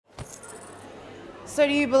So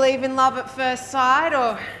do you believe in love at first sight,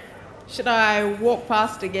 or should I walk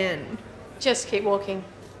past again? Just keep walking.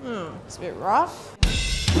 It's a bit rough.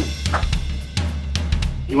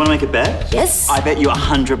 You want to make a bet? Yes. I bet you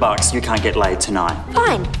 $100 you can't get laid tonight.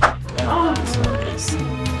 Fine.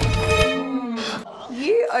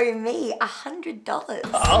 You owe me $100.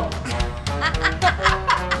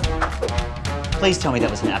 Please tell me that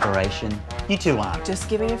was an aberration. You two aren't. Just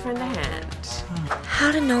giving a friend a hand. How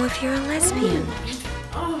to know if you're a lesbian?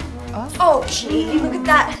 Oh, gee, look at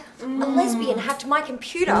that. A lesbian hacked my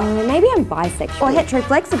computer. Maybe I'm bisexual. Or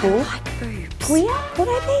hetero-flexible. Like boobs. Queer? Would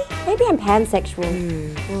I be? Maybe I'm pansexual.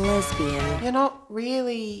 Lesbian. You're not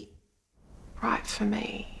really right for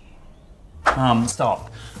me.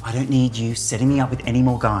 Stop. I don't need you setting me up with any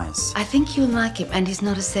more guys. I think you'll like him, and he's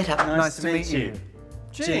not a setup. Nice to meet you.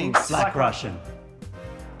 Jinx. Black Russian.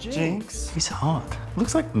 Jinx. He's hot.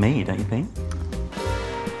 Looks like me, don't you think?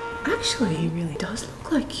 Actually, he really does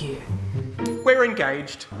look like you. We're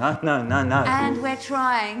engaged. No. And we're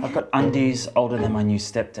trying. I've got undies older than my new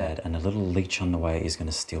stepdad, and a little leech on the way is going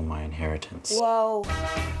to steal my inheritance. Whoa.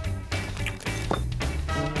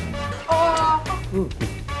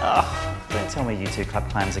 Don't tell me you two clap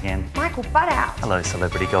clams again. Michael, butt out. Hello,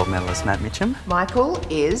 celebrity gold medalist Matt Mitchum. Michael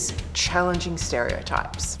is challenging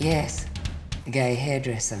stereotypes. Yes, gay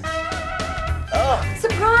hairdresser.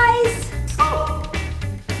 Surprise!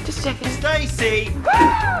 Just checking. Stacey!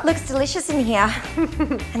 Looks delicious in here.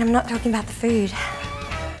 And I'm not talking about the food.